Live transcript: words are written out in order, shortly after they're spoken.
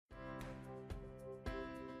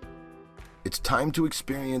It's time to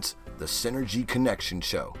experience the Synergy Connection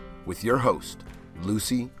Show with your host,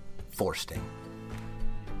 Lucy Forsting.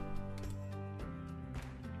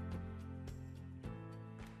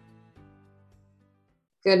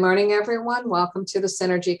 Good morning, everyone. Welcome to the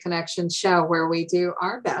Synergy Connection Show, where we do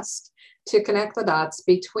our best to connect the dots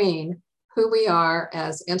between who we are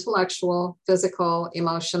as intellectual, physical,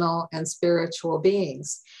 emotional, and spiritual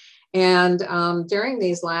beings. And during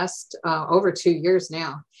these last over 2 years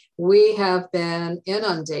now, we have been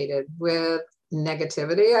inundated with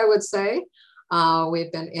negativity, I would say.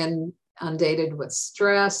 We've been inundated with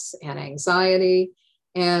stress and anxiety.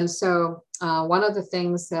 And so one of the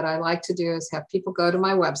things that I like to do is have people go to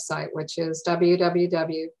my website, which is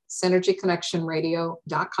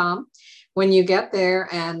www.synergyconnectionradio.com. When you get there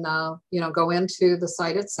and go into the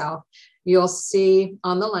site itself, you'll see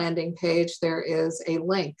on the landing page there is a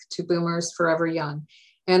link to Boomers Forever Young.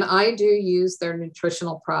 And I do use their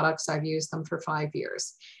nutritional products. I've used them for 5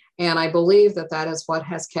 years. And I believe that that is what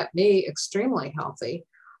has kept me extremely healthy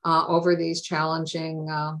over these challenging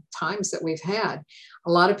times that we've had.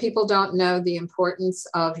 A lot of people don't know the importance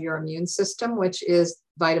of your immune system, which is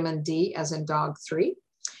vitamin D, as in dog 3.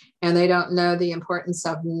 And they don't know the importance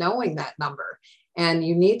of knowing that number. And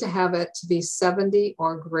you need to have it to be 70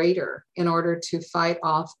 or greater in order to fight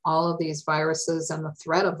off all of these viruses and the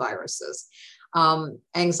threat of viruses.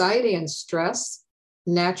 Anxiety and stress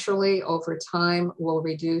naturally over time will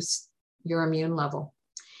reduce your immune level.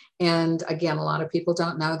 And again, a lot of people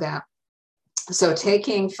don't know that. So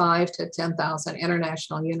taking 5 to 10,000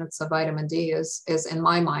 international units of vitamin D is in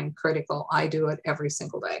my mind critical. I do it every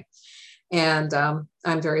single day. And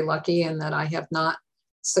I'm very lucky in that I have not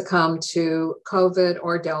succumbed to COVID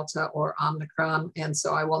or Delta or Omicron. And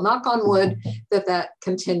so I will knock on wood that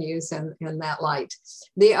continues in that light.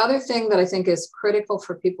 The other thing that I think is critical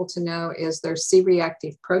for people to know is their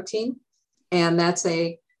C-reactive protein. And that's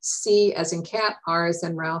a C as in cat, R as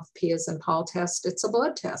in Ralph, P as in Paul test. It's a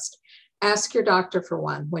blood test. Ask your doctor for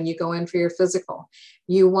one when you go in for your physical.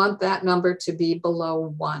 You want that number to be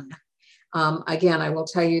below 1. Again, I will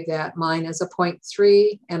tell you that mine is a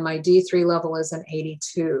 0.3 and my D3 level is an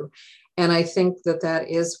 82. And I think that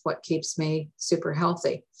is what keeps me super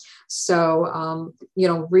healthy. So,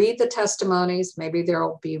 read the testimonies. Maybe there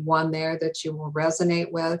will be one there that you will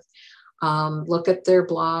resonate with. Look at their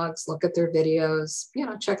blogs, look at their videos,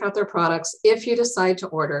 check out their products. If you decide to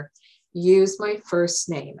order, use my first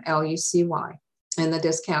name, Lucy, and the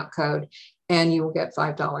discount code, and you will get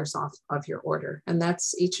 $5 off of your order. And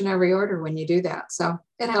that's each and every order when you do that. So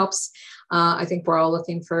it helps. I think we're all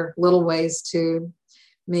looking for little ways to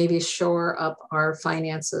maybe shore up our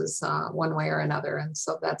finances one way or another. And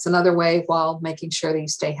so that's another way while making sure that you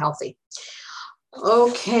stay healthy.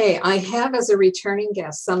 Okay, I have as a returning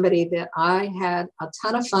guest somebody that I had a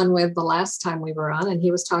ton of fun with the last time we were on, and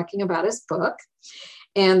he was talking about his book,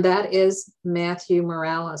 and that is Matthew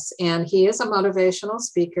Morales. And he is a motivational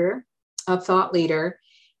speaker, a thought leader,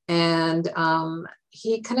 and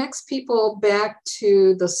he connects people back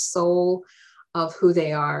to the soul of who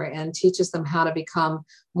they are and teaches them how to become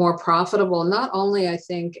more profitable, not only, I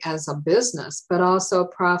think, as a business, but also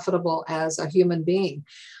profitable as a human being.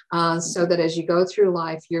 So that as you go through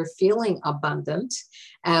life, you're feeling abundant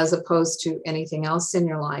as opposed to anything else in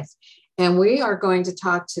your life. And we are going to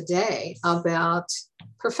talk today about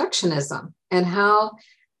perfectionism and how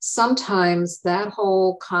sometimes that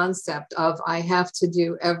whole concept of I have to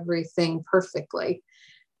do everything perfectly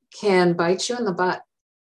can bite you in the butt.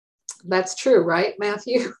 That's true, right,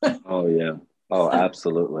 Matthew? Oh, yeah. Oh,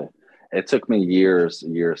 absolutely. It took me years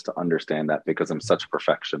to understand that because I'm such a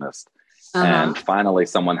perfectionist. Uh-huh. And finally,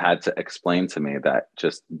 someone had to explain to me that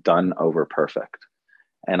just done over perfect.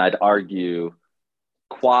 And I'd argue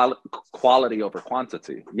quality over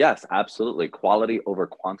quantity. Yes, absolutely. Quality over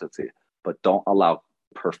quantity. But don't allow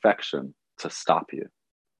perfection to stop you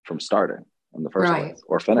from starting in the first place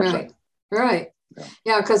or finishing. Right.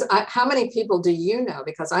 Yeah, because how many people do you know,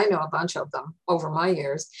 because I know a bunch of them over my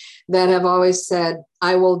years, that have always said,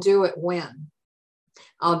 I will do it when.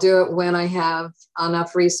 I'll do it when I have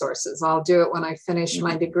enough resources. I'll do it when I finish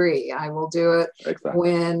my degree. I will do it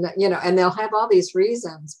when, and they'll have all these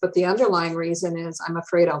reasons, but the underlying reason is I'm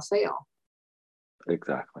afraid I'll fail.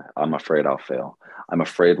 Exactly. I'm afraid I'll fail. I'm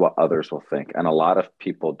afraid what others will think. And a lot of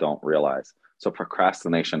people don't realize. So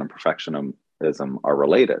procrastination and perfectionism are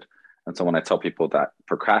related. And so when I tell people that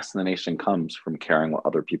procrastination comes from caring what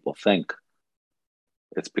other people think,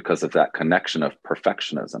 it's because of that connection of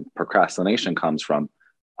perfectionism. Procrastination comes from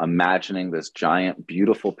imagining this giant,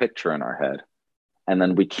 beautiful picture in our head. And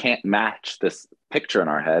then we can't match this picture in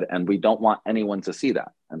our head and we don't want anyone to see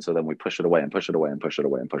that. And so then we push it away and push it away and push it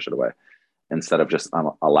away and push it away. instead of just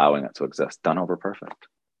allowing it to exist. Done over perfect.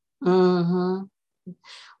 Mm-hmm.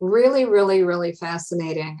 Really, really, really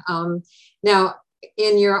fascinating. Now,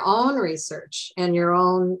 in your own research and your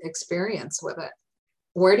own experience with it,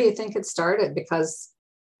 where do you think it started? Because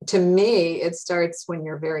to me, it starts when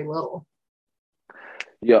you're very little.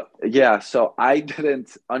 Yeah. So I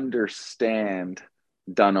didn't understand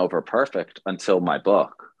done over perfect until my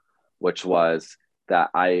book, which was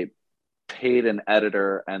that I paid an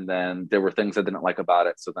editor and then there were things I didn't like about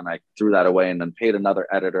it. So then I threw that away and then paid another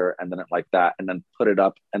editor and then it like that and then put it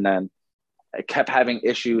up. And then I kept having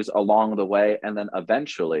issues along the way. And then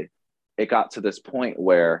eventually it got to this point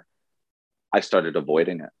where I started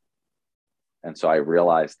avoiding it. And so I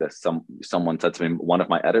realized that someone said to me, one of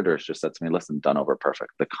my editors just said to me, listen, done over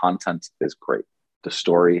perfect. The content is great. The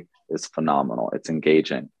story is phenomenal. It's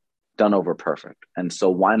engaging, done over perfect. And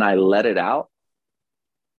so when I let it out,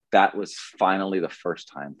 that was finally the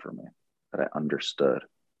first time for me that I understood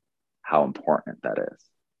how important that is,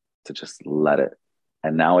 to just let it.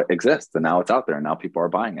 And now it exists and now it's out there and now people are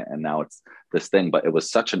buying it. And now it's this thing, but it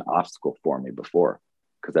was such an obstacle for me before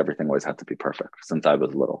because everything always had to be perfect since I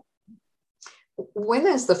was little. When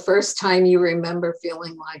is the first time you remember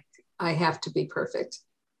feeling like I have to be perfect?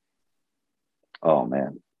 Oh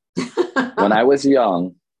man. When I was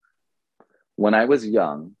young,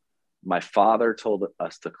 my father told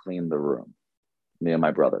us to clean the room, me and my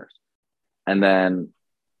brothers. And then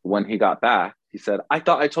when he got back, he said, I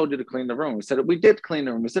thought I told you to clean the room. We said, we did clean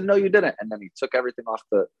the room. We said, no, you didn't. And then he took everything off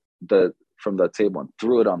from the table and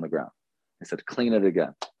threw it on the ground. He said, clean it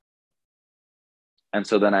again. And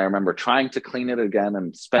so then I remember trying to clean it again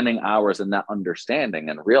and spending hours in that understanding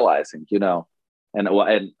and realizing, and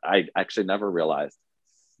I actually never realized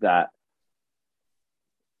that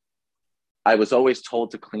I was always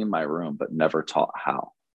told to clean my room, but never taught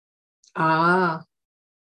how. Ah.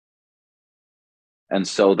 And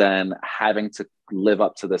so then having to live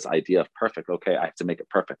up to this idea of perfect, okay, I have to make it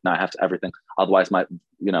perfect. Now I have to everything. Otherwise my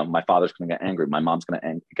father's going to get angry. My mom's going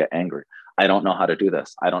to get angry. I don't know how to do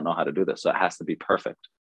this. So it has to be perfect.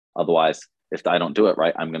 Otherwise, if I don't do it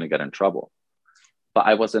right, I'm going to get in trouble. But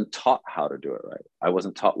I wasn't taught how to do it right. I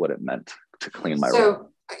wasn't taught what it meant to clean my room.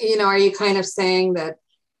 So, are you kind of saying that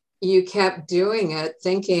you kept doing it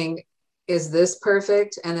thinking, is this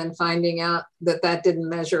perfect? And then finding out that didn't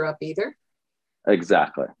measure up either?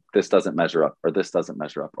 Exactly. This doesn't measure up, or this doesn't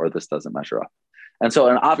measure up, or this doesn't measure up. And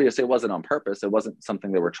obviously it wasn't on purpose. It wasn't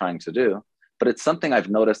something they were trying to do, but it's something I've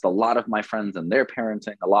noticed a lot of my friends and their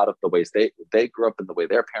parenting, a lot of the ways they grew up and the way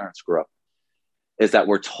their parents grew up, is that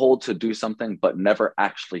we're told to do something, but never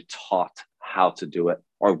actually taught how to do it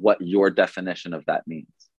or what your definition of that means.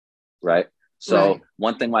 Right. So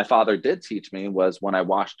One thing my father did teach me was when I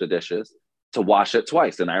washed the dishes, to wash it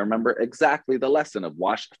twice. And I remember exactly the lesson of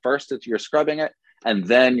wash. First, you're scrubbing it and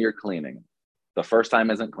then you're cleaning it. The first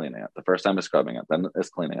time isn't cleaning it. The first time is scrubbing it, then is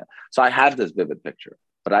cleaning it. So I have this vivid picture,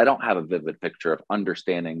 but I don't have a vivid picture of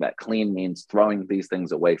understanding that clean means throwing these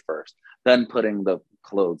things away first, then putting the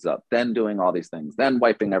clothes up, then doing all these things, then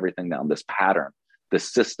wiping everything down, this pattern,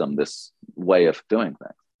 this system, this way of doing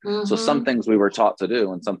things. Mm-hmm. So some things we were taught to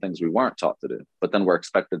do and some things we weren't taught to do, but then we're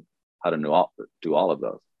expected how to do all of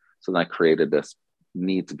those. So then I created this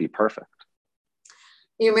need to be perfect.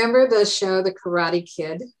 You remember the show, The Karate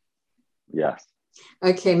Kid? Yes.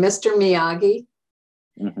 Okay, Mr. Miyagi,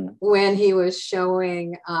 mm-hmm. when he was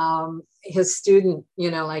showing his student,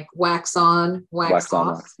 like wax on, wax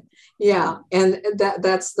off. Wax. Yeah, and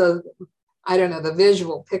that's the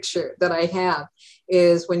visual picture that I have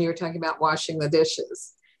is when you were talking about washing the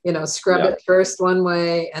dishes. Scrub it first one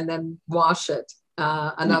way and then wash it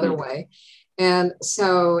another mm-hmm. way. And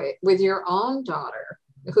so with your own daughter,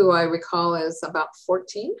 who I recall is about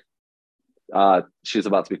 14? She's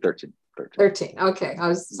about to be 13. 13. Okay. I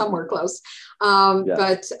was somewhere close.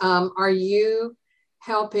 But are you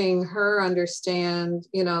helping her understand,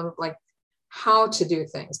 like how to do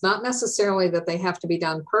things? Not necessarily that they have to be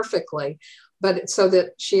done perfectly, but so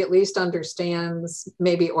that she at least understands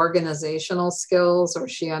maybe organizational skills or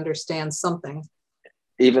she understands something.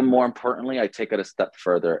 Even more importantly, I take it a step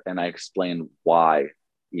further and I explain why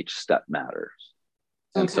each step matters.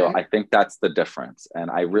 And so I think that's the difference.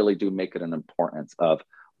 And I really do make it an importance of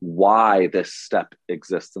why this step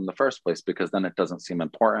exists in the first place, because then it doesn't seem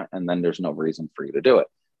important. And then there's no reason for you to do it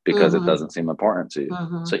because it doesn't seem important to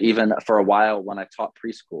you. So even for a while when I taught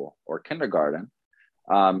preschool or kindergarten,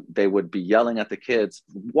 they would be yelling at the kids,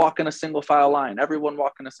 walk in a single file line. Everyone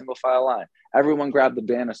walk in a single file line. Everyone grab the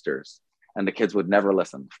banisters. And the kids would never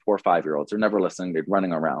listen. 4 or 5-year-olds are never listening. They're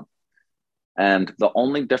running around. And the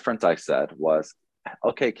only difference I said was,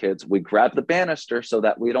 okay, kids, we grab the banister so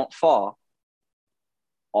that we don't fall.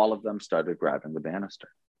 all of them started grabbing the banister.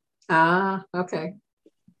 Ah, okay.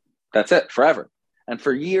 That's it, forever. And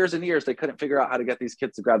for years and years, they couldn't figure out how to get these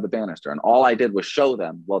kids to grab the banister. And all I did was show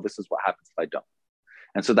them, well, this is what happens if I don't.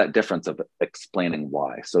 And so that difference of explaining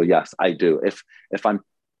why. So yes, I do. If I'm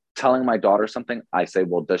telling my daughter something, I say,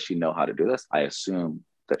 well, does she know how to do this? I assume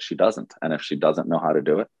that she doesn't. And if she doesn't know how to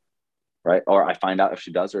do it, right? Or I find out if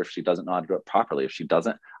she does, or if she doesn't know how to do it properly. If she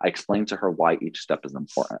doesn't, I explain to her why each step is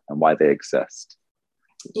important and why they exist.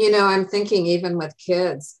 You know, I'm thinking even with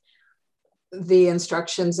kids, the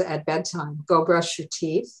instructions at bedtime, go brush your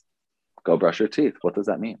teeth. Go brush your teeth. What does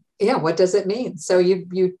that mean? Yeah, what does it mean? So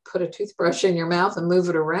you put a toothbrush in your mouth and move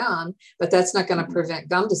it around, but that's not going to prevent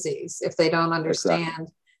gum disease if they don't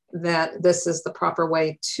understand that this is the proper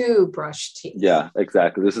way to brush teeth. Yeah,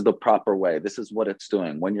 exactly. This is the proper way. This is what it's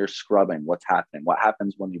doing. When you're scrubbing, what's happening? What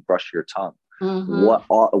happens when you brush your tongue?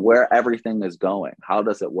 Where everything is going? How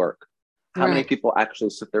does it work? How many people actually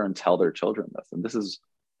sit there and tell their children this? And this is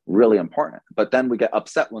really important. But then we get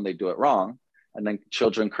upset when they do it wrong. And then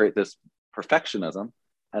children create this perfectionism.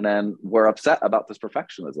 And then we're upset about this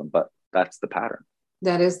perfectionism, but that's the pattern.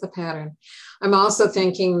 That is the pattern. I'm also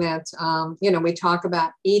thinking that, we talk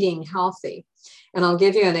about eating healthy. And I'll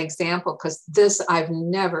give you an example because this I've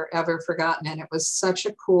never, ever forgotten. And it was such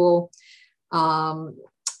a cool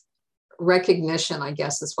recognition, I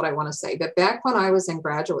guess is what I want to say. But back when I was in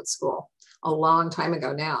graduate school, a long time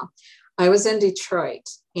ago now, I was in Detroit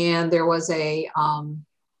and there was a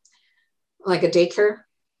daycare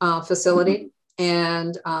facility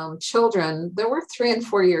and children, there were 3 and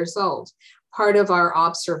 4 years old. Part of our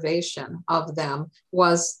observation of them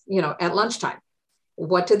was, at lunchtime.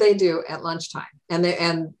 What do they do at lunchtime?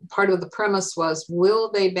 And part of the premise was,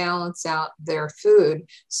 will they balance out their food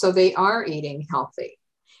so they are eating healthy?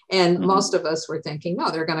 And most of us were thinking,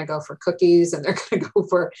 no, they're going to go for cookies and they're going to go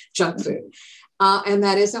for junk food. And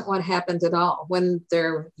that isn't what happened at all. When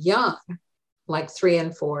they're young, like 3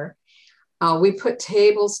 and 4, we put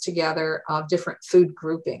tables together of different food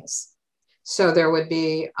groupings. So there would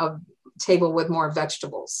be a table with more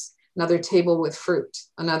vegetables, another table with fruit,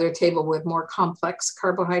 another table with more complex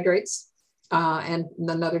carbohydrates, and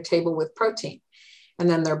another table with protein. And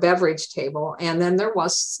then their beverage table. And then there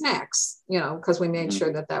was snacks, because we made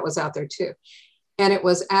sure that was out there too. And it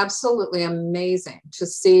was absolutely amazing to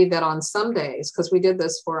see that on some days, because we did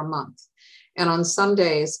this for a month, and on some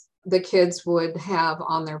days, the kids would have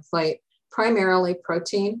on their plate primarily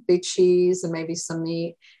protein, be cheese and maybe some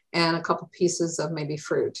meat and a couple pieces of maybe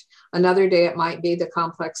fruit. Another day, it might be the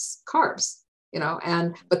complex carbs,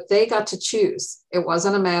 but they got to choose. It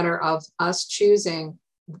wasn't a matter of us choosing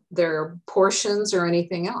their portions or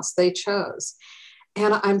anything else. They chose.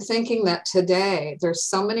 And I'm thinking that today there's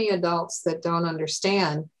so many adults that don't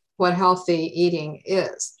understand what healthy eating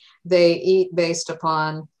is. They eat based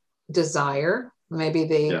upon desire. Maybe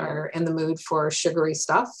they are in the mood for sugary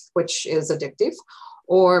stuff, which is addictive,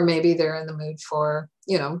 or maybe they're in the mood for,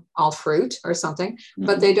 all fruit or something,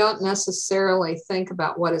 but they don't necessarily think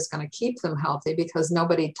about what is going to keep them healthy because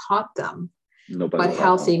nobody taught them what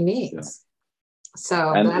healthy means.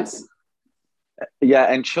 So that's. Yeah.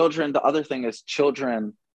 And children, the other thing is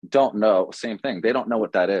children don't know, same thing. They don't know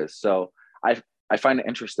what that is. So I find it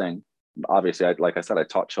interesting. Obviously, like I said, I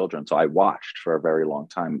taught children. So I watched for a very long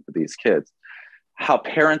time these kids, how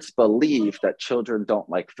parents believe that children don't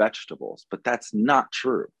like vegetables, but that's not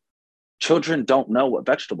true. Children don't know what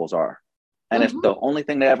vegetables are. And if the only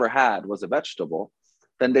thing they ever had was a vegetable,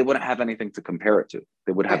 then they wouldn't have anything to compare it to.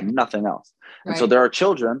 They would have nothing else. And so there are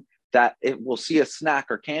children that it will see a snack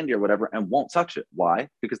or candy or whatever and won't touch it. Why?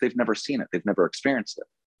 Because they've never seen it. They've never experienced it.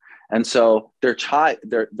 And so the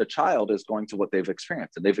child is going to what they've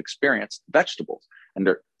experienced, and they've experienced vegetables, and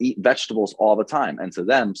they eat vegetables all the time. And to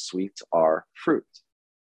them, sweets are fruit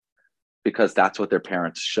because that's what their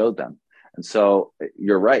parents showed them. And so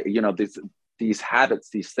you're right. These habits,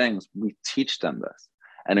 these things, we teach them this,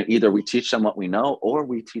 and either we teach them what we know or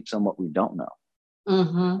we teach them what we don't know.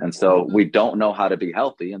 And so we don't know how to be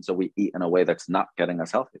healthy. And so we eat in a way that's not getting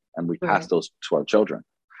us healthy, and we pass those to our children.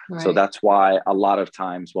 So that's why a lot of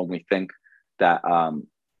times when we think that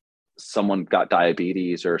someone got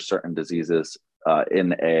diabetes or certain diseases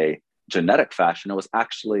in a genetic fashion, it was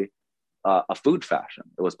actually a food fashion.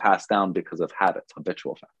 It was passed down because of habits,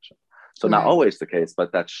 habitual fashion. So not always the case,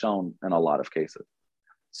 but that's shown in a lot of cases.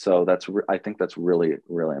 So I think that's really,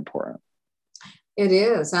 really important. It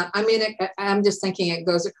is. I'm just thinking it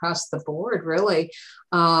goes across the board, really.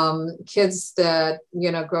 Kids that,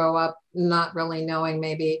 grow up not really knowing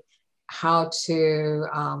maybe how to,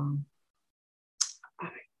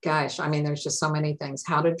 there's just so many things,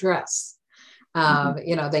 how to dress,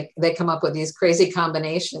 You know, they come up with these crazy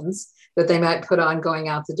combinations that they might put on going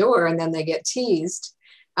out the door, and then they get teased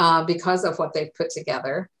because of what they've put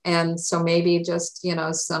together. And so maybe just, you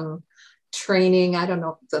know, some training, I don't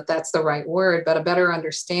know that that's the right word, but a better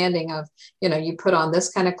understanding of, you know, you put on this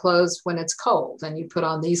kind of clothes when it's cold, and you put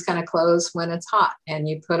on these kind of clothes when it's hot, and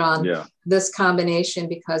you put on this combination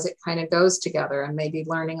because it kind of goes together, and maybe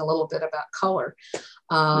learning a little bit about color.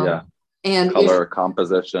 And color,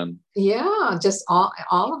 composition. Yeah, just all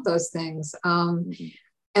of those things. And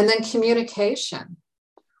then communication.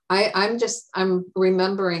 I'm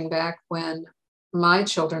remembering back when my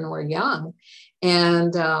children were young,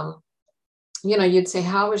 and you know, you'd say,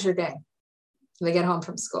 "How was your day?" They get home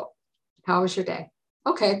from school. "How was your day?"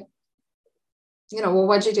 "Okay." You know, "Well,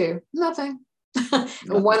 what'd you do?" "Nothing."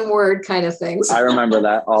 One word kind of things. I remember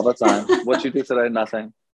that all the time. "What'd you do today?"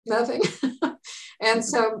 "Nothing." Nothing. And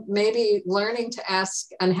so maybe learning to ask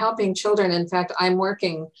and helping children. In fact, I'm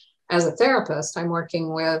working as a therapist. I'm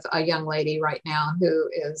working with a young lady right now who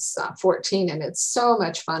is 14, and it's so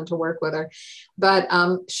much fun to work with her. But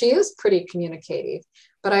she is pretty communicative.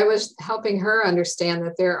 But I was helping her understand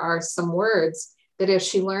that there are some words that if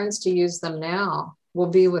she learns to use them now,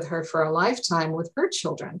 will be with her for a lifetime with her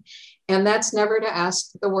children. And that's never to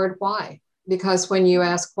ask the word why. Because when you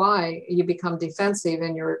ask why, you become defensive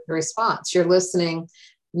in your response. You're listening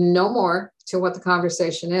no more to what the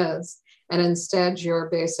conversation is. And instead, you're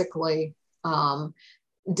basically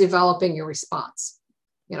developing your response,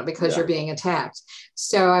 you know, because you're being attacked.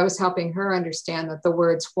 So I was helping her understand that the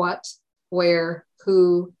words what, where,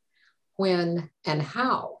 who, when, and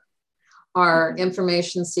how are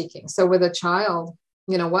information seeking. So with a child,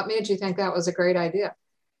 you know, what made you think that was a great idea?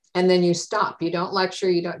 And then you stop. You don't lecture.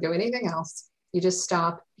 You don't do anything else. You just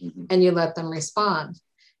stop and you let them respond.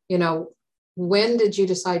 You know, when did you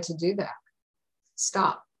decide to do that?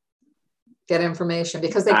 Stop. Get information,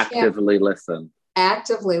 because they actively listen.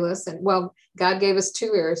 Actively listen. Well, God gave us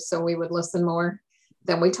 2 ears, so we would listen more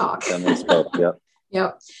than we talk. Then we spoke. Yep.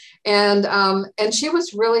 Yep. And she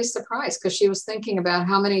was really surprised, because she was thinking about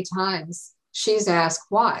how many times she's asked,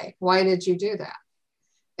 why did you do that?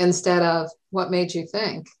 Instead of what made you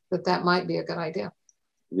think that might be a good idea.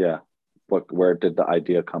 Yeah. Where did the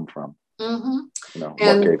idea come from? You know,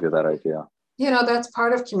 and, what gave you that idea? You know, that's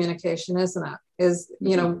part of communication, isn't it?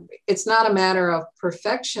 You know, it's not a matter of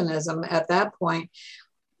perfectionism at that point,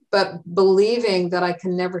 but believing that I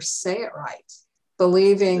can never say it right,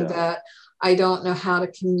 believing that I don't know how to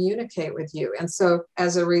communicate with you. And so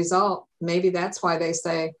as a result, maybe that's why they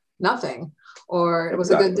say nothing, or it was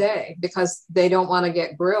a good day, because they don't want to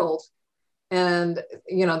get grilled, and,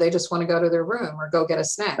 you know, they just want to go to their room or go get a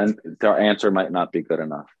snack. And their answer might not be good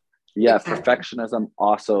enough. Yeah. Exactly. Perfectionism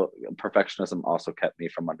also kept me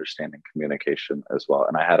from understanding communication as well.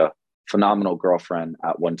 And I had a phenomenal girlfriend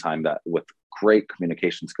at one time that with great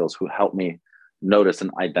communication skills who helped me notice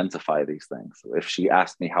and identify these things. If she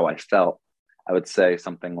asked me how I felt, I would say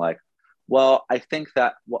something like, well, I think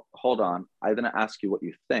that, hold on, I didn't ask you what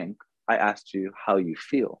you think. I asked you how you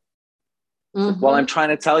feel. Like, well, I'm trying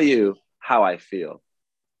to tell you how I feel.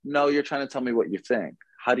 No, you're trying to tell me what you think.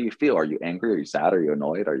 How do you feel? Are you angry? Are you sad? Are you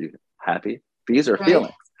annoyed? Are you happy? These are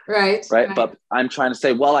feelings. Right. But I'm trying to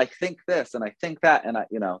say, well, I think this and I think that, and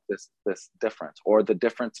you know, this difference, or the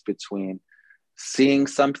difference between seeing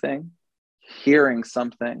something, hearing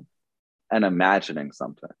something, and imagining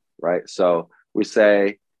something, right? So we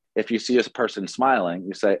say, if you see a person smiling,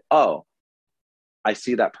 you say, oh, I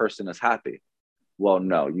see that person is happy. Well,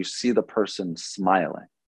 no, you see the person smiling.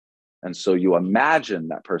 And so you imagine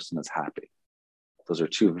that person is happy. Those are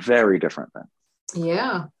 2 very different things.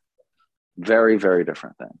 Yeah. Very, very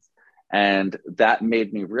different things. And that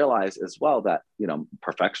made me realize as well that, you know,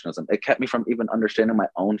 perfectionism, it kept me from even understanding my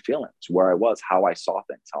own feelings, where I was, how I saw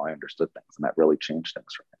things, how I understood things. And that really changed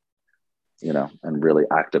things for me, you know, and really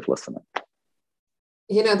active listening.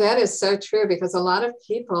 You know, that is so true, because a lot of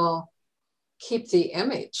people keep the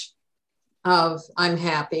image of I'm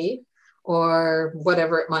happy or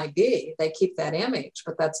whatever it might be. They keep that image,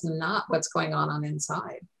 but that's not what's going on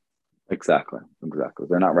inside. Exactly.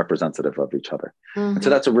 They're not representative of each other. And so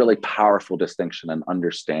that's a really powerful distinction, and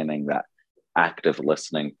understanding that active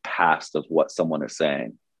listening past of what someone is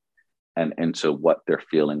saying and into what they're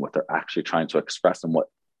feeling, what they're actually trying to express, and what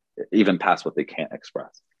even past what they can't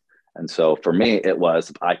express. And so for me, it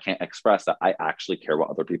was, I can't express that I actually care what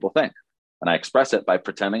other people think. And I express it by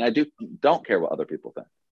pretending I don't care what other people think,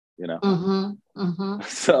 you know?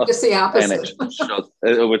 So it's the opposite. And it shows,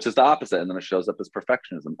 which is the opposite. And then it shows up as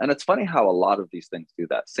perfectionism. And it's funny how a lot of these things do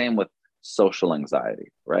that. Same with social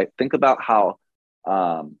anxiety, right? Think about how,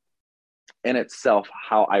 in itself,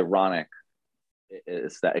 how ironic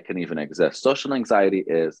is that it can even exist. Social anxiety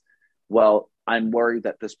is, well, I'm worried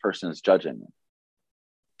that this person is judging me,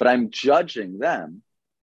 but I'm judging them,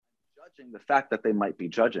 judging the fact that they might be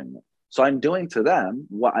judging me. So I'm doing to them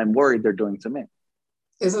what I'm worried they're doing to me.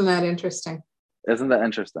 Isn't that interesting? Isn't that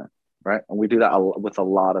interesting? Right. And we do that with a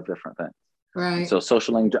lot of different things. Right. And so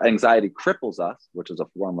social anxiety cripples us, which is a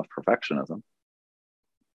form of perfectionism,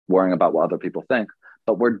 worrying about what other people think,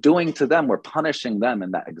 but we're doing to them, we're punishing them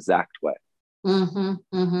in that exact way. Mm-hmm,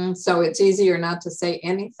 mm-hmm. So it's easier not to say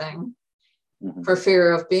anything for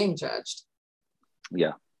fear of being judged.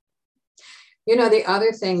 Yeah. You know, the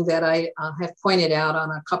other thing that I have pointed out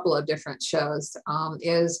on a couple of different shows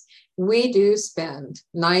is we do spend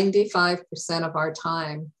 95% of our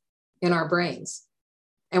time in our brains.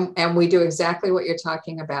 And we do exactly what you're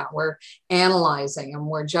talking about. We're analyzing and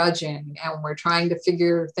we're judging and we're trying to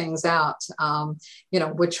figure things out,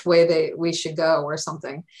 which way we should go or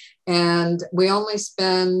something. And we only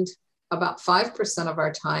spend about 5% of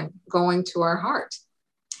our time going to our heart.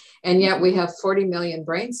 And yet we have 40 million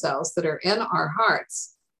brain cells that are in our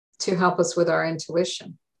hearts to help us with our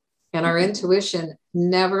intuition. And our intuition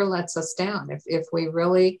never lets us down. If we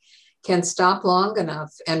really can stop long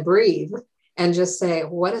enough and breathe and just say,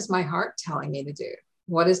 what is my heart telling me to do?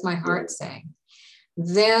 What is my heart saying?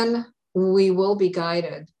 Then we will be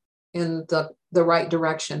guided in the right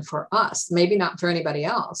direction for us. Maybe not for anybody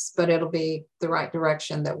else, but it'll be the right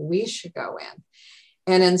direction that we should go in.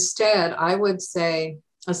 And instead, I would say,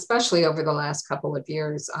 especially over the last couple of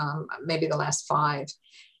years, maybe the last 5,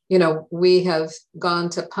 we have gone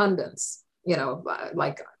to pundits,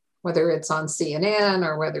 like whether it's on CNN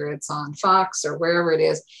or whether it's on Fox or wherever it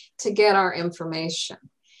is, to get our information.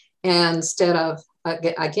 And instead of,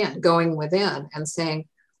 again, going within and saying,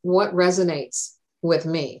 what resonates with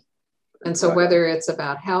me? And so whether it's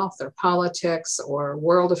about health or politics or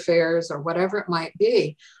world affairs or whatever it might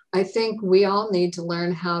be, I think we all need to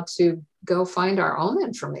learn how to go find our own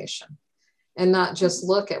information and not just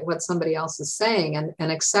look at what somebody else is saying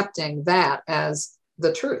and accepting that as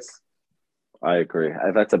the truth. I agree.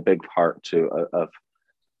 That's a big part too of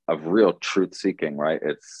real truth seeking, right?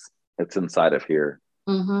 It's inside of here.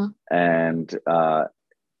 And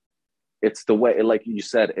it's the way, like you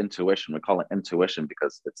said, intuition. We call it intuition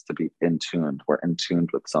because it's to be in tuned. We're in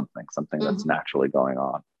tuned with something that's naturally going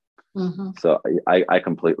on. So I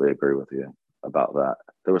completely agree with you about that.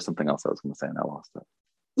 There was something else I was going to say and I lost it.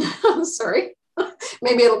 I'm sorry.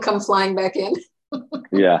 Maybe it'll come flying back in.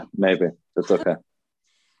 Yeah, maybe. It's okay.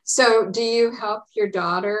 So do you help your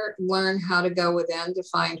daughter learn how to go within to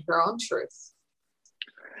find her own truth?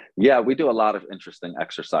 Yeah, we do a lot of interesting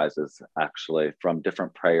exercises, actually, from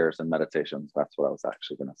different prayers and meditations. That's what I was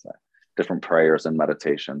actually going to say. Different prayers and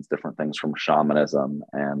meditations, different things from shamanism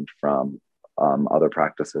and from other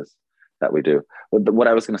practices that we do. What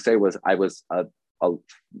I was going to say was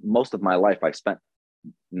most of my life, I spent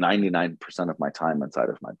 99% of my time inside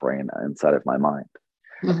of my brain, inside of my mind.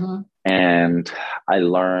 And I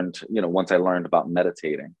learned, once I learned about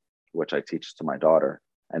meditating, which I teach to my daughter,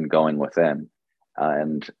 and going within,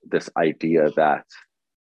 and this idea that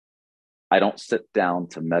I don't sit down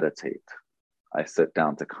to meditate, I sit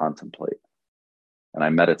down to contemplate, and I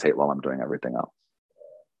meditate while I'm doing everything else.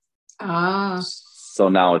 So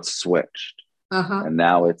now it's switched. And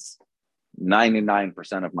now it's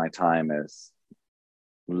 99% of my time is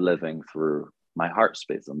living through my heart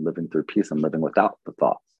space. I'm living through peace. I'm living without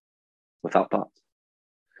thoughts.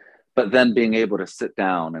 But then being able to sit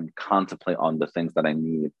down and contemplate on the things that I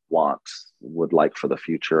need, want, would like for the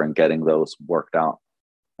future, and getting those worked out,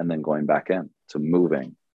 and then going back in to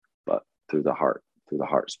moving, but through the heart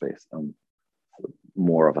space, and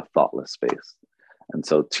more of a thoughtless space. And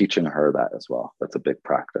so teaching her that as well, that's a big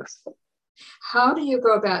practice. How do you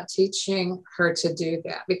go about teaching her to do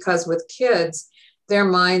that? Because with kids, their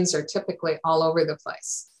minds are typically all over the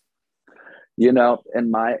place. In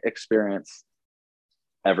my experience,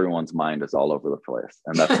 everyone's mind is all over the place.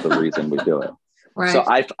 And that's the reason we do it. Right. So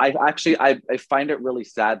I find it really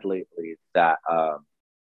sad lately that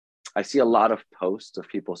I see a lot of posts of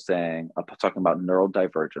people talking about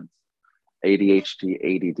neurodivergence, ADHD,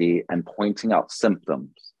 ADD, and pointing out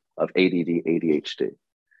symptoms of ADD, ADHD.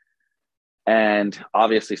 And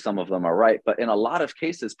obviously some of them are right, but in a lot of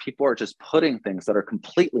cases, people are just putting things that are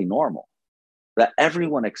completely normal, that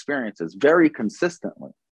everyone experiences very consistently,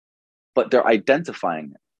 but they're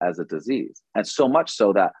identifying it as a disease. And so much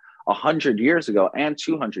so that 100 years ago and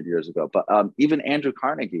 200 years ago, but even Andrew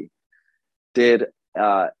Carnegie did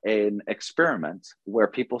an experiment where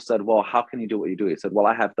people said, well, how can you do what you do? He said, well,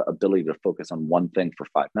 I have the ability to focus on one thing for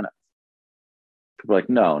 5 minutes. People are like,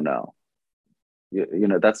 no,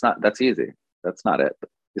 that's easy. That's not it.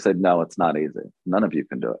 He said, no, it's not easy. None of you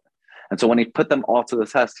can do it. And so when he put them all to the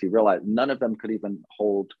test, he realized none of them could even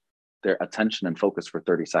hold their attention and focus for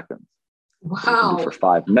 30 seconds. Wow. For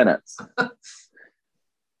 5 minutes.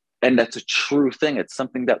 And that's a true thing. It's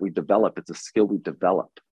something that we develop. It's a skill we develop.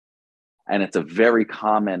 And it's a very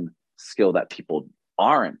common skill that people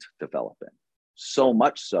aren't developing. So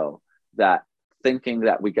much so that thinking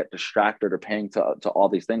that we get distracted or paying to all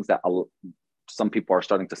these things that some people are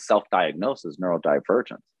starting to self-diagnose as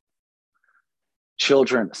neurodivergent.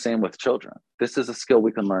 Children, same with children. This is a skill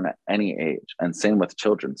we can learn at any age. And same with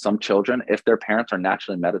children. Some children, if their parents are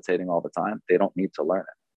naturally meditating all the time, they don't need to learn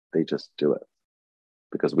it. They just do it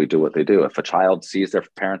because we do what they do. If a child sees their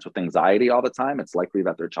parents with anxiety all the time, it's likely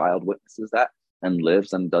that their child witnesses that and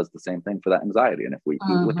lives and does the same thing for that anxiety. And if we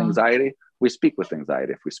eat with anxiety, we speak with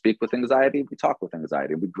anxiety. If we speak with anxiety, we talk with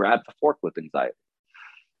anxiety. We grab the fork with anxiety.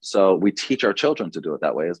 So we teach our children to do it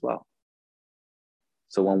that way as well.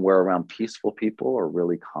 So when we're around peaceful people or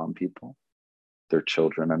really calm people, their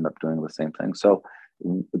children end up doing the same thing. So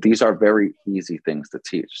these are very easy things to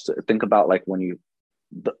teach. So think about like when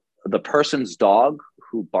the person's dog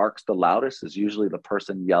who barks the loudest is usually the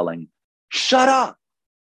person yelling, "Shut up."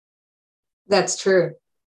 That's true.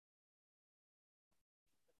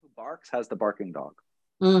 Who barks has the barking dog.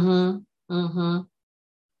 Mm-hmm. Mm-hmm.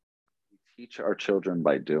 We teach our children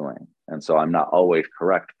by doing. And so I'm not always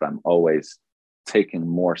correct, but I'm always taking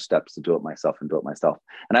more steps to do it myself and do it myself.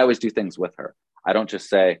 And I always do things with her. I don't just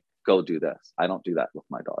say, go do this. I don't do that with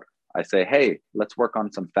my daughter. I say, hey, let's work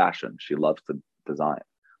on some fashion. She loves to design.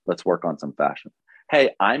 Let's work on some fashion. Hey,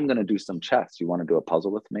 I'm going to do some chess. You want to do a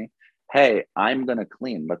puzzle with me? Hey, I'm going to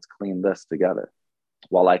clean. Let's clean this together.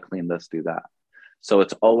 While I clean this, do that. So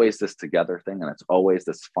it's always this together thing, and it's always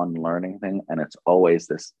this fun learning thing, and it's always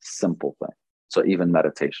this simple thing. So even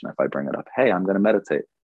meditation, if I bring it up, hey, I'm going to meditate.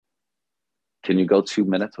 Can you go 2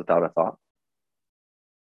 minutes without a thought?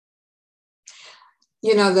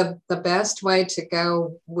 You know, the best way to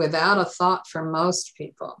go without a thought for most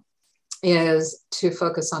people is to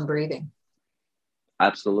focus on breathing.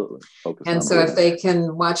 Absolutely. Focus and on so breathing. If they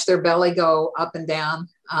can watch their belly go up and down,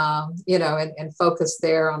 and focus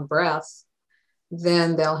there on breath,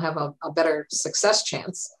 then they'll have a better success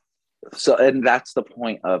chance. So, and that's the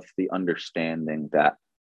point of the understanding that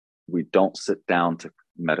we don't sit down to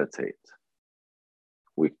meditate.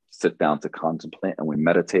 We sit down to contemplate, and we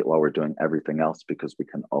meditate while we're doing everything else because we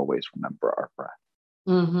can always remember our breath.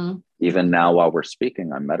 Mm-hmm. Even now while we're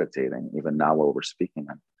speaking, I'm meditating. Even now while we're speaking,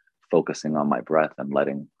 I'm focusing on my breath and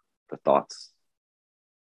letting the thoughts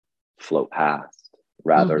float past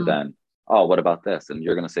rather than, oh, what about this? And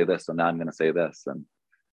you're going to say this, so now I'm going to say this. And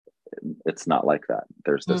it's not like that.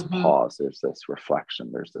 There's this pause, there's this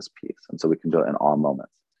reflection, there's this peace. And so we can do it in all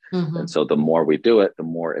moments. And so the more we do it, the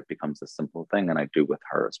more it becomes a simple thing. And I do with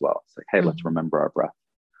her as well. It's like, hey, let's remember our breath.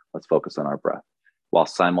 Let's focus on our breath while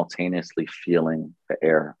simultaneously feeling the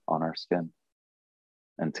air on our skin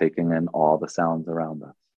and taking in all the sounds around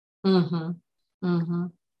us.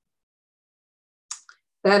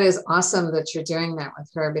 That is awesome that you're doing that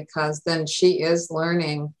with her, because then she is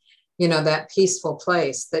learning, that peaceful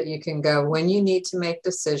place that you can go when you need to make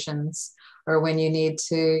decisions or when you need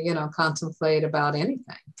to, contemplate about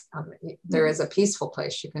anything. There is a peaceful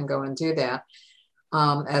place you can go and do that,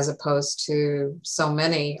 as opposed to so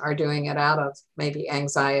many are doing it out of maybe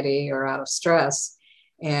anxiety or out of stress.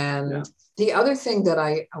 And the other thing that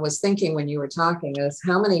I was thinking when you were talking is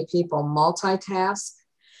how many people multitask,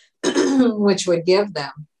 which would give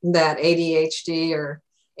them that ADHD or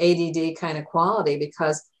ADD kind of quality,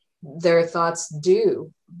 because their thoughts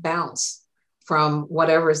do bounce from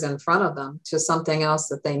whatever's in front of them to something else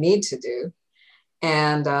that they need to do.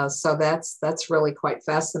 And so that's really quite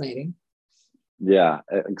fascinating. Yeah,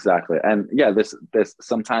 exactly. And this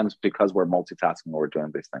sometimes, because we're multitasking or we're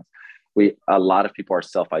doing these things, a lot of people are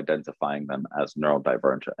self-identifying them as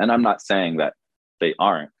neurodivergent. And I'm not saying that they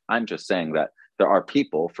aren't. I'm just saying that there are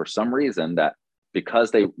people, for some reason, that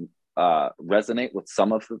because they resonate with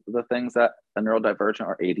some of the things that a neurodivergent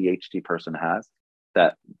or ADHD person has,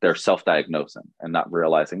 that they're self-diagnosing and not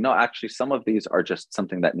realizing, no, actually, some of these are just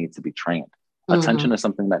something that needs to be trained. Attention is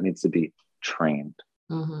something that needs to be trained.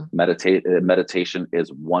 Meditation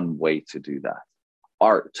is one way to do that.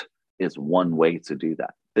 Art is one way to do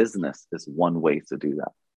that. Business is one way to do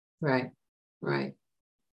that. Right.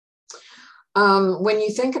 When you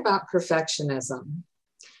think about perfectionism,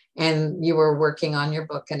 and you were working on your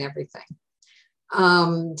book and everything,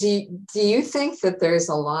 do you think that there's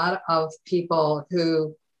a lot of people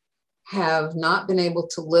who have not been able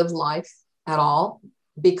to live life at all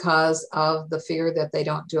because of the fear that they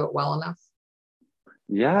don't do it well enough?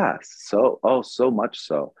 Yes. So much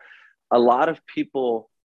so. A lot of people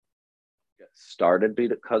get started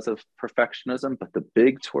because of perfectionism, but the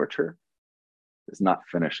big torture is not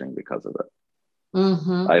finishing because of it.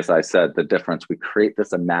 Mm-hmm. As I said, the difference, we create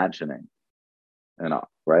this imagining,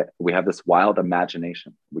 right? We have this wild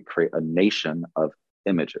imagination. We create a nation of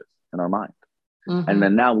images in our mind. Mm-hmm. And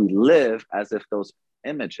then now we live as if those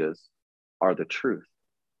images are the truth.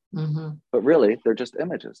 Mm-hmm. But really, they're just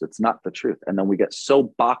images. It's not the truth. And then we get so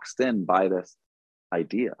boxed in by this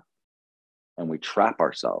idea and we trap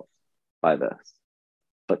ourselves by this.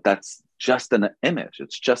 But that's just an image.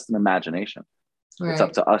 It's just an imagination. Right. It's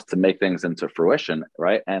up to us to make things into fruition,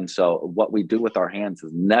 right? And so what we do with our hands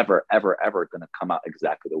is never, ever, ever going to come out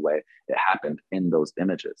exactly the way it happened in those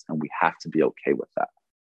images. And we have to be okay with that.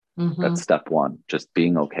 Mm-hmm. That's step one, just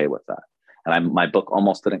being okay with that. And my book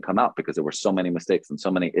almost didn't come out because there were so many mistakes and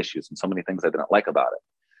so many issues and so many things I didn't like about it.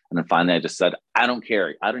 And then finally I just said, I don't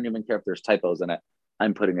care. I don't even care if there's typos in it.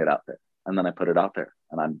 I'm putting it out there. And then I put it out there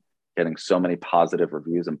and I'm getting so many positive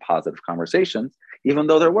reviews and positive conversations, even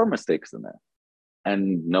though there were mistakes in there.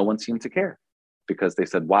 And no one seemed to care because they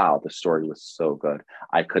said, wow, the story was so good.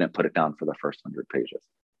 I couldn't put it down for the first 100 pages.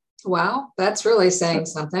 Wow, that's really saying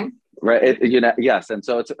something. Right. Yes. And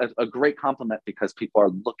so it's a great compliment because people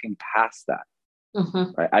are looking past that.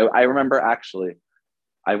 Mm-hmm. Right. I remember actually,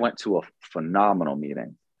 I went to a phenomenal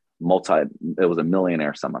meeting, it was a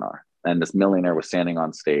millionaire seminar. And this millionaire was standing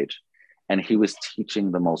on stage and he was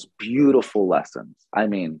teaching the most beautiful lessons. I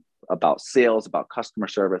mean, about sales, about customer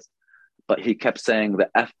service. But he kept saying the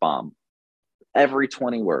F-bomb every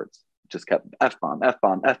 20 words, just kept F-bomb,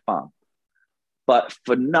 F-bomb, F-bomb. But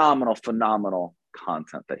phenomenal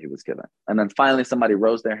content that he was given. And then finally somebody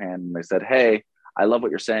rose their hand and they said, hey, I love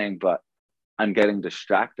what you're saying, but I'm getting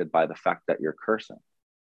distracted by the fact that you're cursing.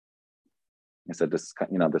 He said, this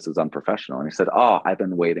is unprofessional. And he said, oh, I've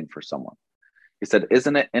been waiting for someone. He said,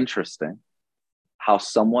 isn't it interesting how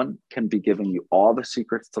someone can be giving you all the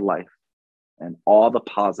secrets to life and all the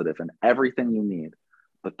positive and everything you need,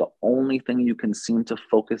 but the only thing you can seem to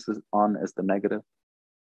focus on is the negative.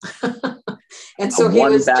 And so he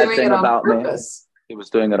was doing it on purpose. He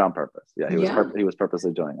was doing it on purpose. Yeah, he was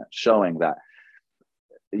purposely doing it, showing that,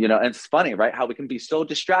 and it's funny, right? How we can be so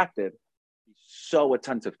distracted, so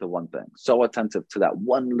attentive to one thing, so attentive to that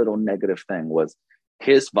one little negative thing.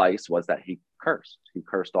 His vice was that he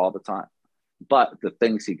cursed all the time, but the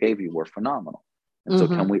things he gave you were phenomenal. And so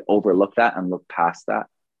can we overlook that and look past that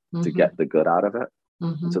to get the good out of it?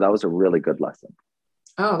 And so that was a really good lesson.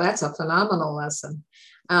 Oh, that's a phenomenal lesson.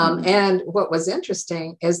 And what was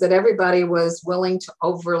interesting is that everybody was willing to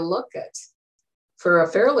overlook it for a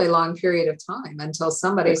fairly long period of time until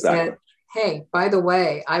somebody said, hey, by the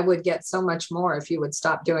way, I would get so much more if you would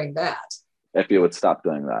stop doing that. If you would stop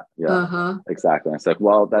doing that. Yeah, exactly. And it's like,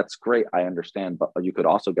 well, that's great. I understand. But you could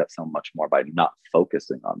also get so much more by not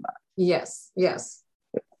focusing on that. Yes.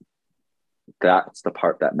 That's the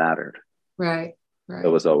part that mattered. Right. It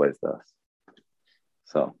was always this.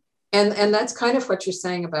 So. And that's kind of what you're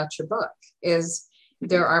saying about your book is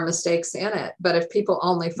there are mistakes in it. But if people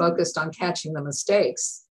only focused on catching the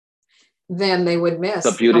mistakes, then they would miss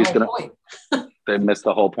the whole point. They missed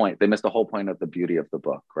the whole point. They missed the whole point of the beauty of the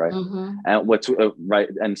book, right? And what's right.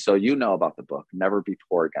 And so about the book, Never Be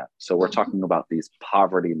Poor Again. So we're talking about these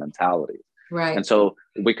poverty mentalities. Right. And so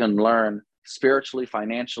we can learn spiritually,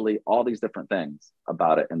 financially, all these different things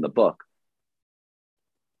about it in the book.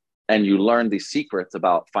 And you learn these secrets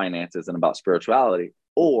about finances and about spirituality,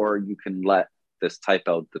 or you can let this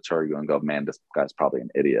typo deter you and go, man, this guy's probably an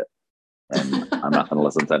idiot. And I'm not going to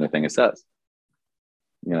listen to anything he says,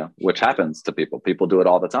 which happens to people. People do it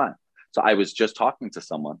all the time. So I was just talking to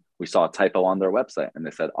someone. We saw a typo on their website and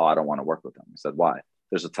they said, oh, I don't want to work with them. I said, why?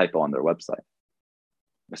 There's a typo on their website.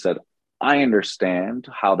 I said, I understand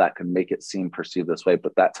how that can make it seem perceived this way,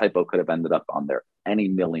 but that typo could have ended up on there any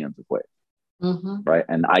millions of ways. Right.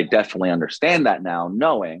 And I definitely understand that now,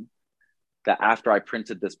 knowing that after I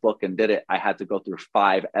printed this book and did it, I had to go through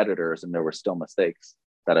 5 editors and there were still mistakes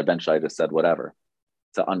that eventually I just said, whatever,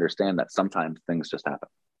 to understand that sometimes things just happen.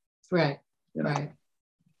 Right. Right.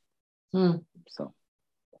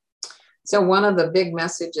 So one of the big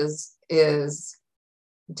messages is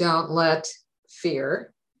don't let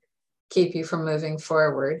fear keep you from moving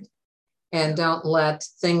forward, and don't let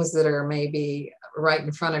things that are maybe right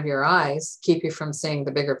in front of your eyes keep you from seeing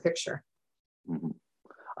the bigger picture.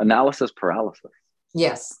 Analysis paralysis.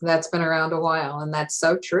 Yes, that's been around a while. And that's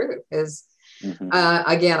so true.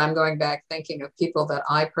 Again, I'm going back thinking of people that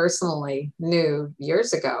I personally knew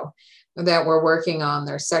years ago that were working on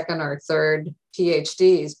their second or third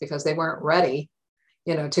PhDs because they weren't ready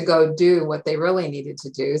to go do what they really needed to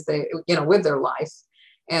do, with their life.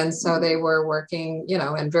 And so they were working,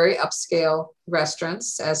 in very upscale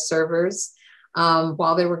restaurants as servers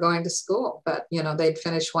while they were going to school. But, they'd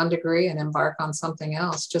finish one degree and embark on something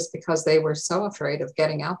else just because they were so afraid of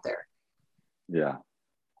getting out there. Yeah,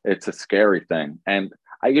 it's a scary thing. And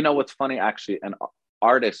what's funny, actually, and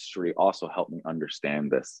artistry also helped me understand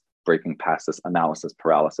this, breaking past this analysis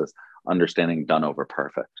paralysis, understanding done over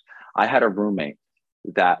perfect. I had a roommate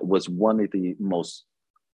that was one of the most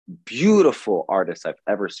beautiful artists I've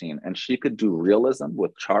ever seen. And she could do realism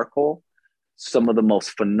with charcoal, some of the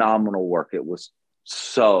most phenomenal work. It was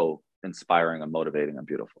so inspiring and motivating and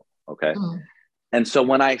beautiful. Okay. And so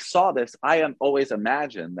when I saw this, I always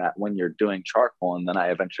imagined that when you're doing charcoal, and then I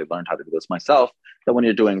eventually learned how to do this myself, that when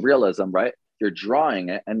you're doing realism, right, you're drawing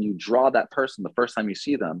it and you draw that person the first time you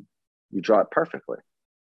see them, you draw it perfectly.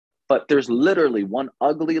 But there's literally one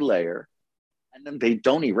ugly layer and then they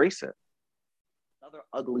don't erase it. Another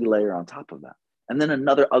ugly layer on top of that. And then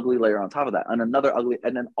another ugly layer on top of that, and another ugly,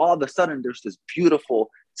 and then all of a sudden there's this beautiful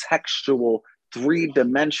textual,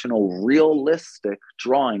 three-dimensional, realistic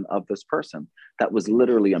drawing of this person that was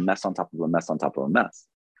literally a mess on top of a mess on top of a mess.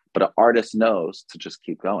 But an artist knows to just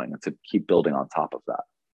keep going and to keep building on top of that.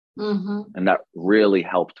 And that really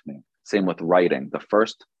helped me. Same with writing. The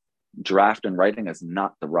first draft in writing is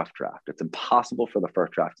not the rough draft. It's impossible for the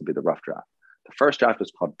first draft to be the rough draft. The first draft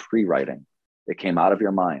is called pre-writing. It came out of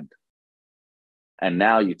your mind. And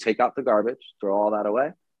now you take out the garbage, throw all that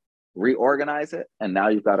away, reorganize it, and now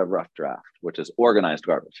you've got a rough draft, which is organized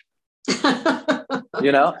garbage.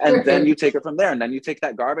 And then you take it from there, and then you take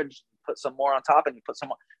that garbage, put some more on top, and you put some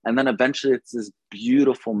more, and then eventually it's this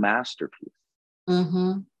beautiful masterpiece.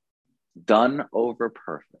 Done over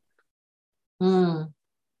perfect.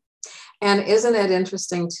 And isn't it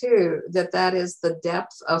interesting too, that is the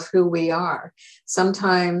depth of who we are?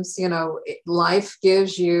 Sometimes, life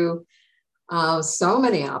gives you so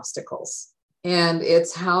many obstacles, and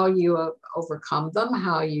it's how you overcome them,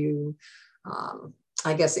 how you,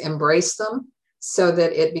 embrace them, so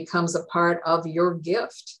that it becomes a part of your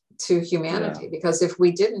gift to humanity. Because if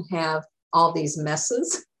we didn't have all these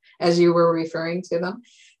messes, as you were referring to them,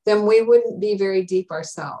 then we wouldn't be very deep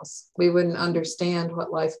ourselves. We wouldn't understand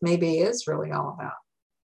what life maybe is really all about.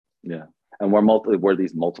 Yeah. And we're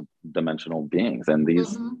these multi-dimensional beings, and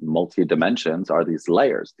these multi-dimensions are these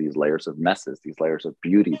layers of messes, these layers of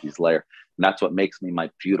beauty, and that's what makes me my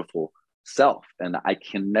beautiful self. And I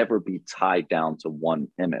can never be tied down to one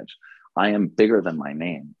image. I am bigger than my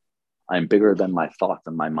name. I am bigger than my thoughts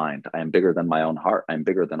and my mind. I am bigger than my own heart. I'm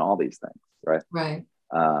bigger than all these things. Right. Right.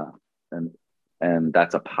 And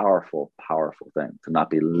that's a powerful, powerful thing, to not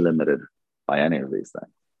be limited by any of these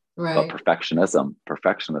things. Right. But perfectionism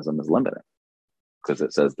is limiting, because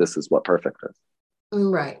it says this is what perfect is.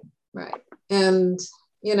 Right. And,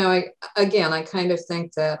 I kind of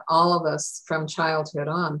think that all of us from childhood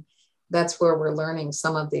on, that's where we're learning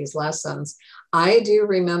some of these lessons. I do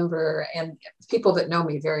remember, and people that know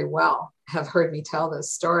me very well have heard me tell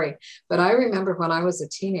this story, but I remember when I was a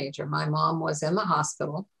teenager, my mom was in the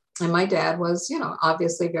hospital, and my dad was,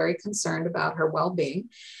 obviously very concerned about her well-being.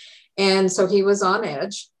 And so he was on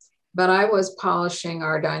edge, but I was polishing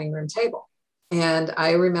our dining room table. And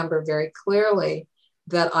I remember very clearly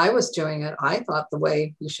that I was doing it, I thought, the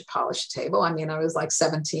way you should polish a table. I mean, I was like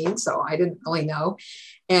 17, so I didn't really know.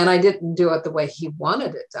 And I didn't do it the way he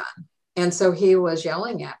wanted it done. And so he was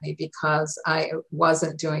yelling at me because I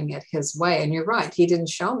wasn't doing it his way. And you're right, he didn't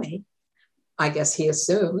show me. I guess he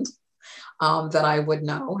assumed that I would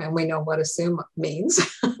know, and we know what assume means.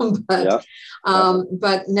 But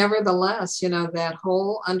nevertheless, that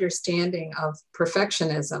whole understanding of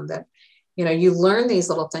perfectionism, that you learn these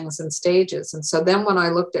little things in stages. And so then when I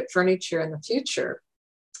looked at furniture in the future,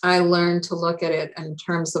 I learned to look at it in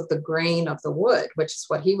terms of the grain of the wood, which is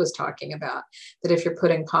what he was talking about, that if you're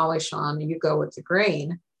putting polish on, you go with the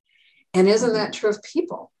grain. And isn't that true of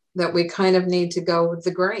people, that we kind of need to go with the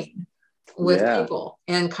grain with people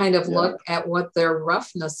and kind of look at what their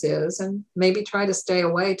roughness is, and maybe try to stay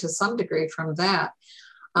away to some degree from that.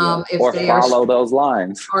 Or follow those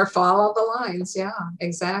lines. Or follow the lines. Yeah,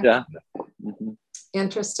 exactly. Yeah.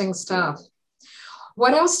 Interesting stuff.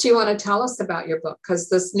 What else do you want to tell us about your book? Because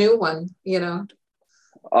this new one,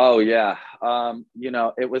 Oh, yeah. I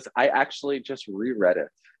actually just reread it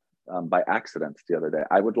by accident the other day.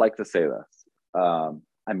 I would like to say this. I'm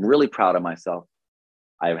really proud of myself.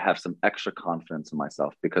 I have some extra confidence in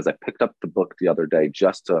myself, because I picked up the book the other day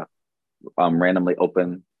just to randomly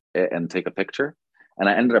open it and take a picture. And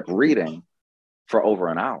I ended up reading for over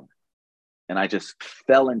an hour. And I just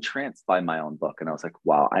fell entranced by my own book. And I was like,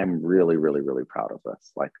 wow, I'm really, really, really proud of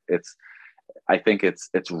this. Like I think it's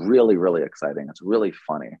really, really exciting. It's really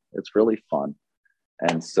funny. It's really fun.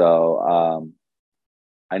 And so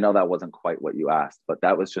I know that wasn't quite what you asked, but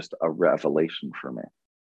that was just a revelation for me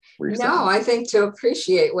recently. No, I think to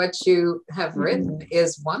appreciate what you have written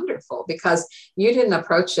is wonderful, because you didn't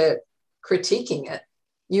approach it critiquing it.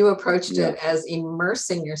 You approached it as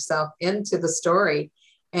immersing yourself into the story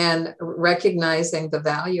and recognizing the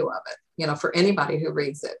value of it, you know, for anybody who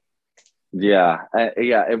reads it. Yeah.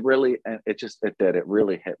 It really, it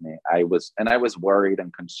really hit me. I was worried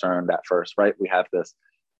and concerned at first, right? We have this,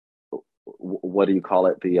 what do you call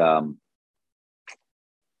it?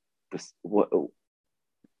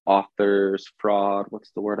 Author's fraud.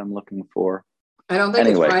 What's the word I'm looking for? I don't think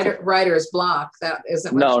it's writer's block. That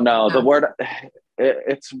isn't. No. The word,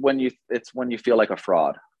 it's when you feel like a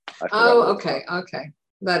fraud. Okay.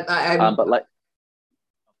 But I felt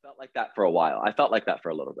like that for a while. I felt like that for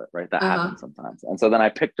a little bit, right? That happens sometimes. And so then I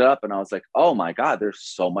picked it up and I was like, oh my God, there's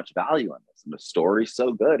so much value in this. And the story's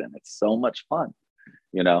so good and it's so much fun,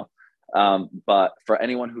 you know? But for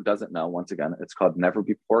anyone who doesn't know, once again, it's called Never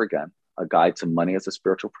Be Poor Again, a guide to money as a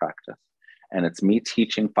spiritual practice. And it's me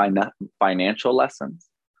teaching financial lessons,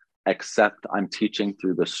 except I'm teaching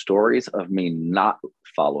through the stories of me not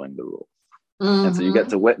following the rules. And so you get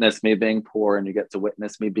to witness me being poor, and you get to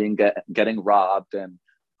witness me being getting robbed and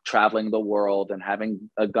traveling the world and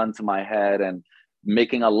having a gun to my head and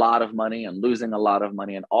making a lot of money and losing a lot of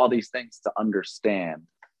money and all these things to understand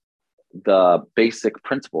the basic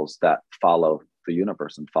principles that follow the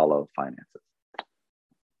universe and follow finances.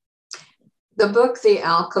 The book, The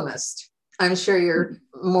Alchemist, I'm sure you're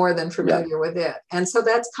more than familiar with it. And so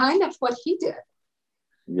that's kind of what he did.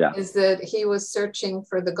 Yeah. Is that he was searching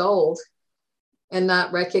for the gold and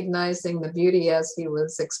not recognizing the beauty as he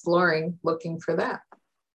was exploring, looking for that.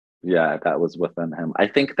 Yeah, that was within him. I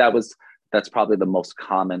think that's probably the most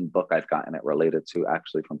common book I've gotten it related to,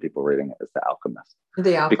 actually, from people reading it, is The Alchemist.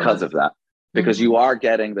 Because of that. Because you are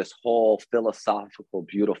getting this whole philosophical,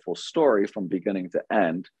 beautiful story from beginning to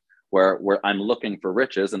end, where I'm looking for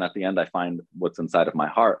riches, and at the end I find what's inside of my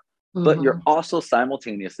heart. But you're also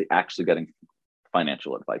simultaneously actually getting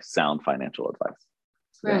financial advice, sound financial advice.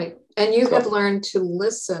 Right. And you have learned to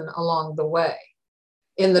listen along the way.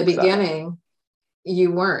 In the beginning,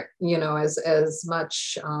 you weren't, you know, as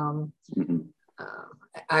much,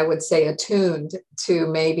 I would say, attuned to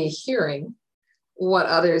maybe hearing what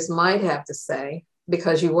others might have to say,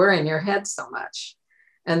 because you were in your head so much.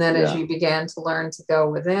 And then as you began to learn to go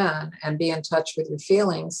within and be in touch with your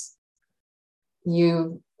feelings,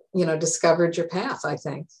 you discovered your path, I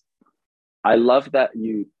think. I love that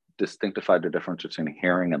you distinctified the difference between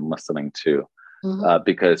hearing and listening too,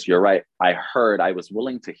 because you're right. I was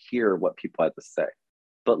willing to hear what people had to say,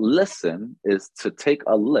 but listen is to take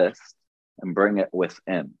a list and bring it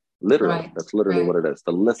within. Literally, that's literally what it is,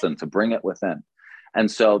 to listen, to bring it within. And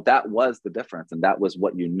so that was the difference. And that was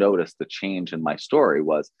what you noticed, the change in my story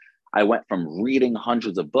was I went from reading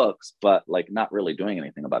hundreds of books, but like not really doing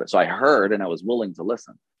anything about it. So I heard and I was willing to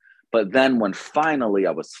listen. But then when finally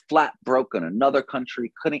I was flat broke in another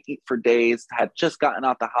country, couldn't eat for days, had just gotten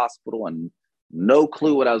out the hospital and no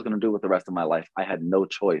clue what I was going to do with the rest of my life, I had no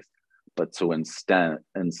choice but to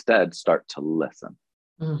instead start to listen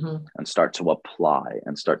and start to apply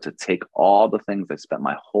and start to take all the things I spent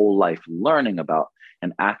my whole life learning about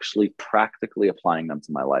and actually practically applying them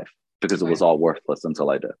to my life, because it was all worthless until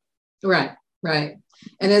I did. Right.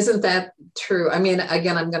 And isn't that true? I mean,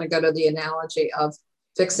 again, I'm going to go to the analogy of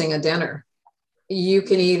fixing a dinner. You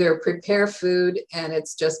can either prepare food and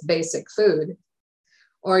it's just basic food,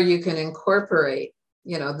 or you can incorporate,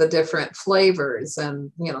 the different flavors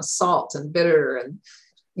and, salt and bitter and,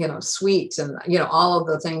 sweet and, all of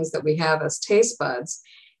the things that we have as taste buds,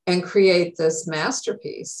 and create this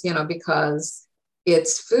masterpiece, because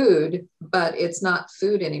it's food, but it's not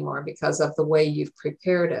food anymore because of the way you've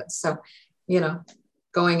prepared it. So,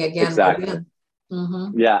 going again. Exactly.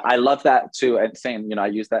 Yeah, I love that too. And saying, I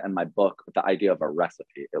use that in my book with the idea of a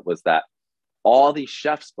recipe. It was that all these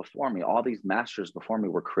chefs before me, all these masters before me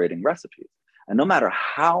were creating recipes. And no matter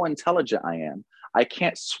how intelligent I am, I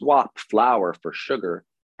can't swap flour for sugar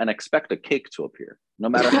and expect a cake to appear. No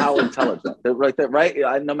matter how intelligent, right?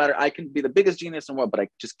 No matter, I can be the biggest genius in the world, but I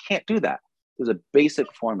just can't do that. There's a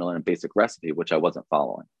basic formula and a basic recipe, which I wasn't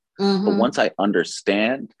following. But once I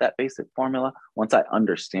understand that basic formula, once I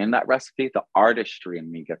understand that recipe, the artistry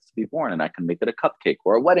in me gets to be born, and I can make it a cupcake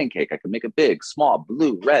or a wedding cake. I can make it big, small,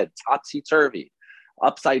 blue, red, topsy-turvy,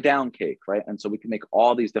 upside down cake, right? And so we can make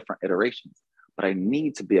all these different iterations, but I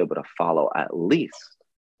need to be able to follow at least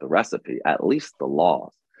the recipe, at least the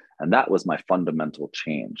laws. And that was my fundamental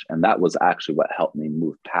change. And that was actually what helped me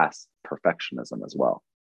move past perfectionism as well.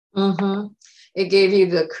 Mm-hmm. It gave you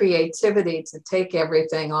the creativity to take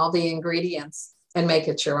everything, all the ingredients, and make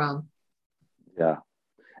it your own. Yeah.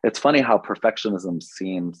 It's funny how perfectionism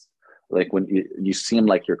seems like when you seem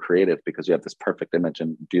like you're creative because you have this perfect image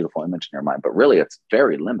and beautiful image in your mind, but really it's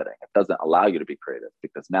very limiting. It doesn't allow you to be creative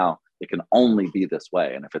because now it can only be this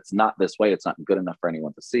way. And if it's not this way, it's not good enough for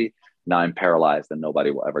anyone to see. Now I'm paralyzed and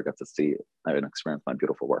nobody will ever get to see and experience my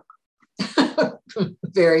beautiful work.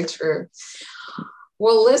 Very true.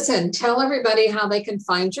 Well, listen, tell everybody how they can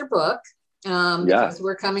find your book because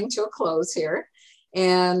we're coming to a close here.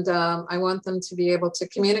 And I want them to be able to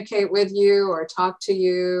communicate with you or talk to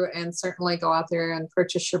you, and certainly go out there and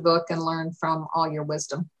purchase your book and learn from all your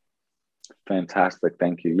wisdom. Fantastic.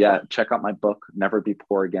 Thank you. Yeah. Check out my book, Never Be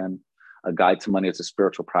Poor Again, A Guide to Money as a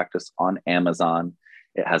Spiritual Practice, on Amazon.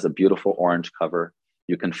 It has a beautiful orange cover.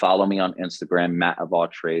 You can follow me on Instagram, Matt of All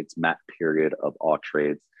Trades, Matt of All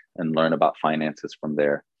Trades, and learn about finances from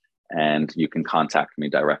there. And you can contact me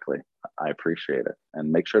directly. I appreciate it.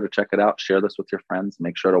 And make sure to check it out. Share this with your friends.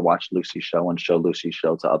 Make sure to watch Lucy's show and show Lucy's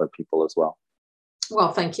show to other people as well.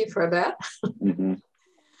 Well, thank you for that. Mm-hmm.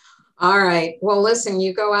 All right. Well, listen,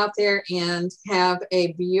 you go out there and have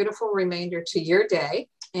a beautiful remainder to your day.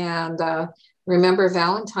 And remember,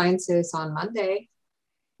 Valentine's is on Monday.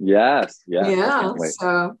 Yes. Yeah.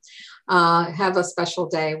 So have a special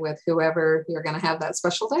day with whoever you're going to have that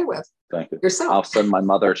special day with. Thank you. Yourself. I'll send my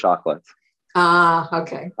mother chocolates.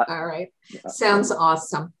 Okay. All right. Sounds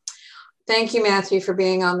awesome. Thank you, Matthew, for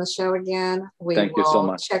being on the show again. Thank you so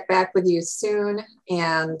much. Check back with you soon.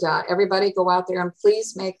 And everybody go out there and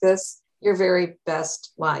please make this your very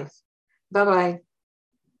best life. Bye-bye.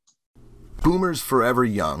 Boomers Forever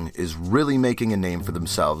Young is really making a name for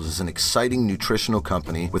themselves as an exciting nutritional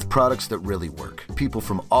company with products that really work. People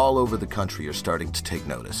from all over the country are starting to take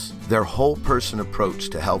notice. Their whole person approach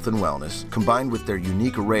to health and wellness, combined with their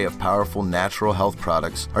unique array of powerful natural health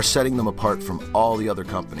products, are setting them apart from all the other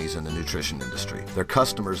companies in the nutrition industry. Their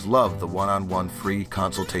customers love the one-on-one free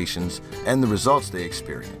consultations and the results they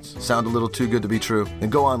experience. Sound a little too good to be true? Then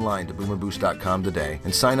go online to boomerboost.com today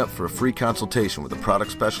and sign up for a free consultation with a product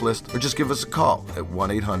specialist, or just give us a call at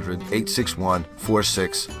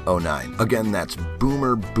 1-800-861-4609. Again, that's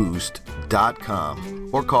boomerboost.com,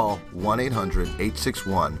 or call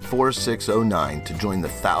 1-800-861-4609 to join the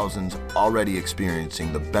thousands already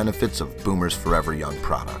experiencing the benefits of Boomers Forever Young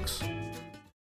products.